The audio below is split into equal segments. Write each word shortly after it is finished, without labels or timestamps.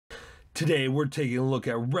Today we're taking a look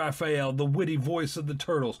at Raphael, the witty voice of the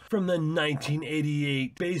Turtles, from the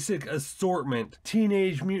 1988 Basic Assortment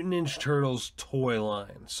Teenage Mutant Ninja Turtles toy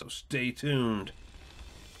line. So stay tuned.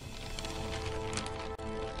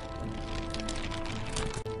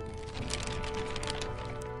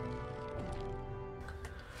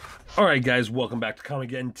 Alright guys, welcome back to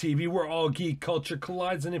Comic-Geddon TV, where all geek culture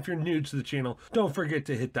collides, and if you're new to the channel, don't forget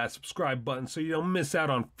to hit that subscribe button so you don't miss out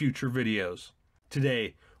on future videos.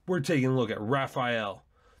 Today, we're taking a look at Raphael,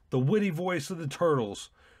 the witty voice of the Turtles,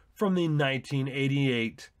 from the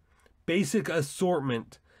 1988 Basic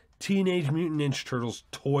Assortment Teenage Mutant Ninja Turtles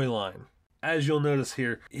toy line. As you'll notice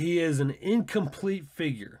here, he is an incomplete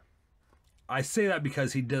figure. I say that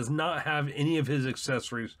because he does not have any of his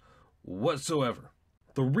accessories whatsoever.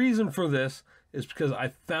 The reason for this is because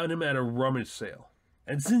I found him at a rummage sale.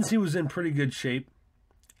 And since he was in pretty good shape,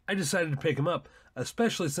 I decided to pick him up,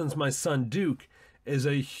 especially since my son Duke is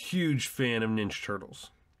a huge fan of Ninja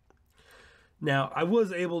Turtles. Now, I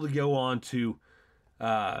was able to go on to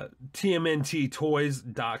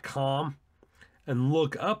TMNTtoys.com and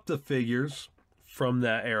look up the figures from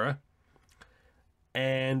that era.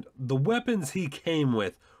 And the weapons he came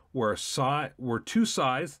with were two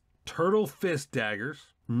size turtle fist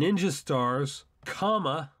daggers, ninja stars,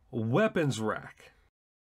 weapons rack.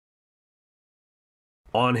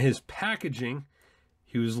 On his packaging,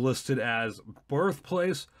 he was listed as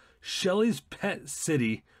Birthplace, Shelly's Pet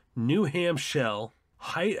City, New Hampshell,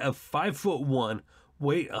 height of 5'1",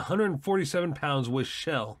 weight 147 pounds with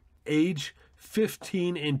shell, age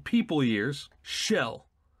 15 in people years, shell,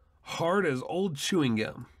 hard as old chewing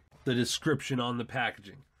gum. The description on the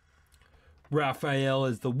packaging: Raphael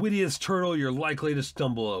is the wittiest turtle you're likely to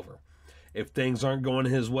stumble over. If things aren't going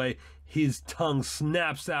his way, his tongue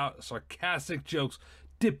snaps out sarcastic jokes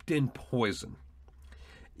dipped in poison.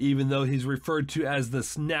 Even though he's referred to as the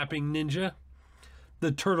snapping ninja,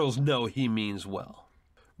 the Turtles know he means well.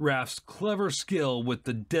 Raph's clever skill with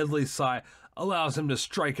the deadly sai allows him to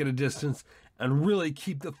strike at a distance and really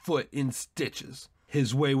keep the foot in stitches.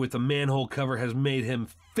 His way with the manhole cover has made him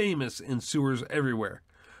famous in sewers everywhere.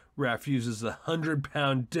 Raph uses the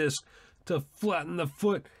 100-pound disc to flatten the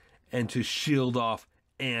foot and to shield off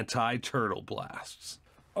anti-turtle blasts.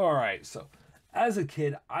 Alright, so as a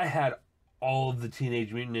kid, I had all of the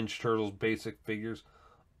Teenage Mutant Ninja Turtles basic figures,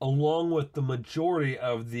 along with the majority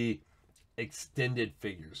of the extended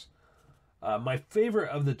figures. My favorite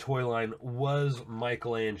of the toy line was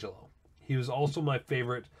Michelangelo. He was also my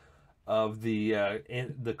favorite of the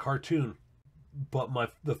cartoon. But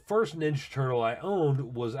the first Ninja Turtle I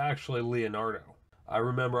owned was actually Leonardo. I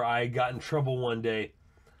remember I got in trouble one day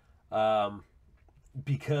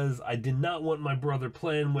because I did not want my brother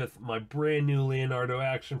playing with my brand new Leonardo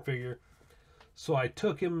action figure. So I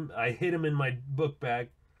hid him in my book bag,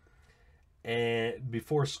 and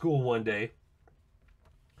before school one day,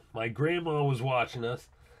 my grandma was watching us,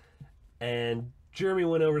 and Jeremy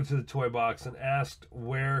went over to the toy box and asked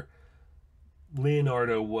where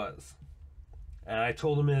Leonardo was. And I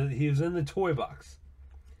told him he was in the toy box.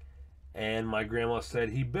 And my grandma said,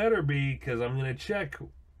 he better be, because I'm going to check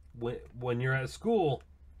when you're at school.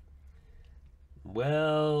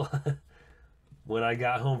 Well, when I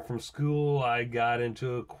got home from school, I got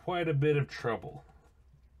into quite a bit of trouble.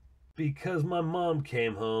 Because my mom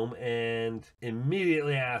came home and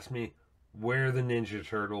immediately asked me where the Ninja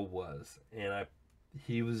Turtle was. And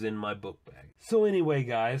he was in my book bag. So anyway,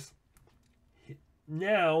 guys,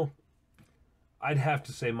 now I'd have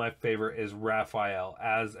to say my favorite is Raphael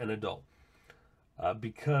as an adult.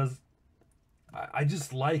 Because I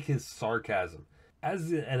just like his sarcasm.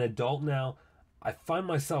 As an adult now, I find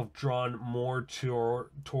myself drawn more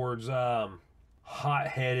towards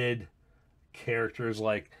hot-headed characters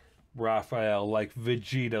like Raphael, like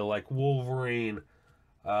Vegeta, like Wolverine.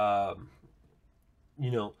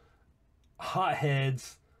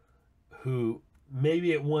 Hotheads who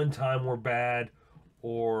maybe at one time were bad,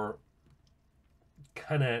 or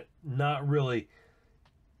kind of not really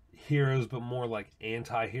heroes, but more like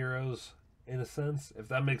anti-heroes in a sense, if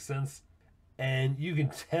that makes sense. And you can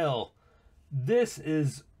tell this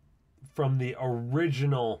is from the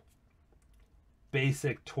original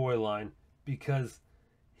basic toy line because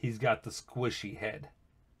he's got the squishy head.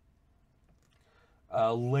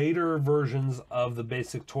 Later versions of the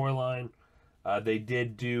basic toy line, they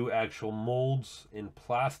did do actual molds in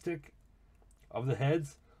plastic of the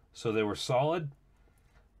heads, so they were solid.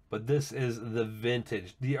 But this is the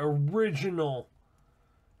vintage, the original.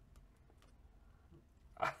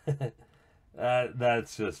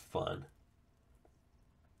 That's just fun.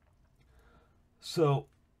 So,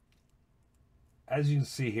 as you can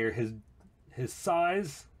see here, his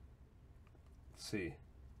size Let's see.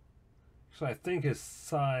 So I think his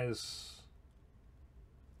size...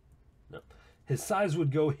 No. His size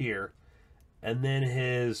would go here. And then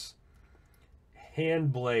his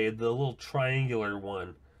hand blade, the little triangular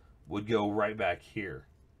one, would go right back here.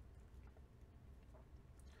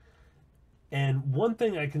 And one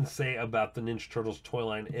thing I can say about the Ninja Turtles toy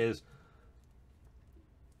line is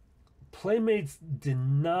Playmates did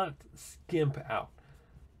not skimp out.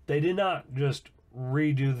 They did not just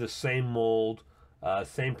redo the same mold,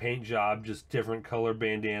 same paint job, just different color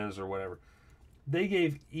bandanas or whatever. They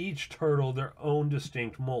gave each turtle their own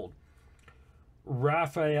distinct mold.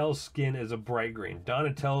 Raphael's skin is a bright green.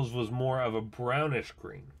 Donatello's was more of a brownish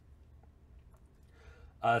green.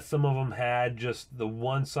 Some of them had just the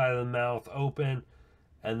one side of the mouth open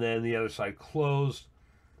and then the other side closed.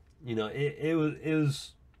 You know, it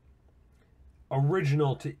was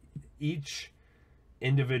original to each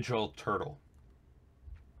individual turtle,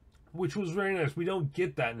 which was very nice. We don't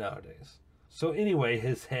get that nowadays. So anyway,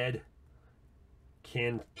 his head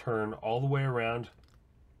can turn all the way around,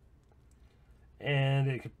 and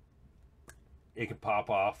it can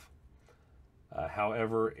pop off.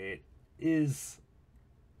 However, it is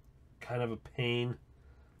kind of a pain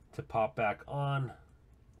to pop back on.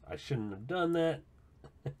 I shouldn't have done that.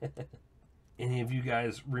 Any of you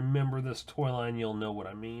guys remember this toy line, you'll know what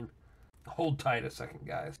I mean. Hold tight a second,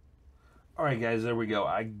 guys. Alright guys, there we go.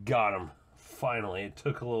 I got him. Finally. It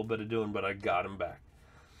took a little bit of doing, but I got him back.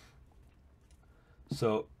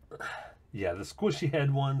 So, yeah, the squishy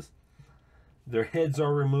head ones, their heads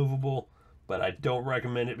are removable, but I don't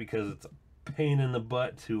recommend it because it's a pain in the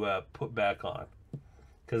butt to put back on.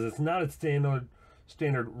 Because it's not a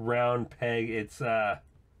standard round peg. It's kind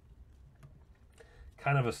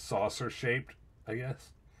of a saucer shaped, I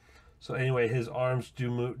guess. So anyway, his arms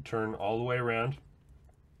do turn all the way around.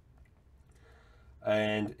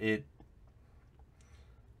 And it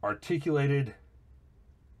articulated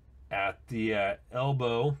at the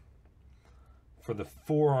elbow for the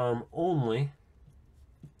forearm only.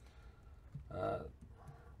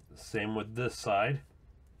 Same with this side.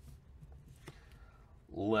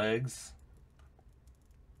 Legs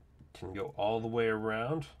can go all the way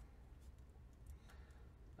around.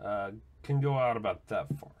 Can go out about that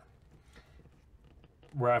far.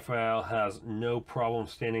 Raphael has no problem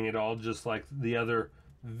standing at all, just like the other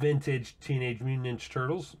vintage Teenage Mutant Ninja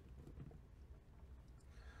Turtles.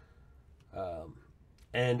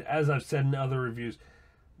 And as I've said in other reviews,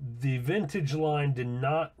 the vintage line did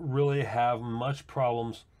not really have much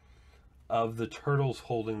problems of the turtles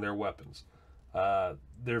holding their weapons.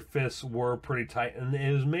 Their fists were pretty tight, and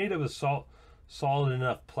it was made of a solid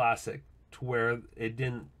enough plastic to where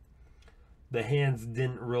the hands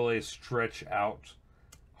didn't really stretch out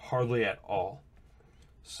hardly at all.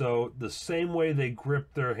 So the same way they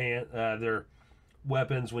grip their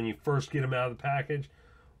weapons when you first get them out of the package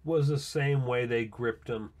was the same way they gripped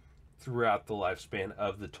them throughout the lifespan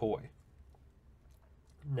of the toy.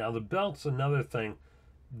 Now the belt's another thing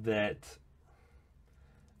that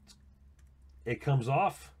it comes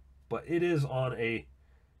off, but it is on a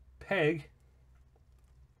peg,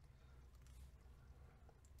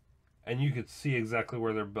 and you could see exactly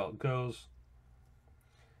where their belt goes.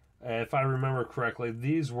 If I remember correctly,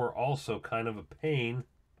 these were also kind of a pain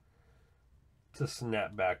to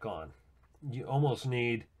snap back on. You almost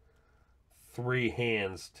need 3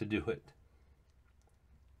 hands to do it.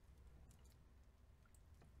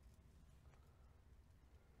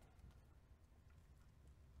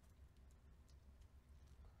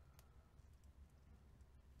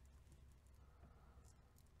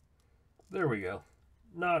 There we go.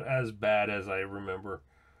 Not as bad as I remember,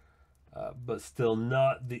 but still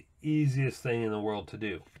not the easiest thing in the world to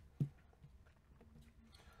do.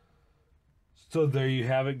 So there you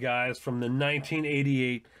have it, guys, from the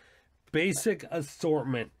 1988 Basic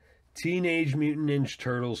Assortment Teenage Mutant Ninja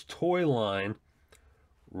Turtles toy line,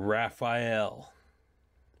 Raphael.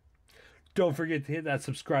 Don't forget to hit that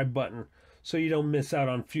subscribe button so you don't miss out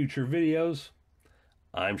on future videos.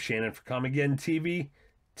 I'm Shannon for Comic Again TV.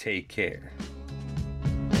 Take care.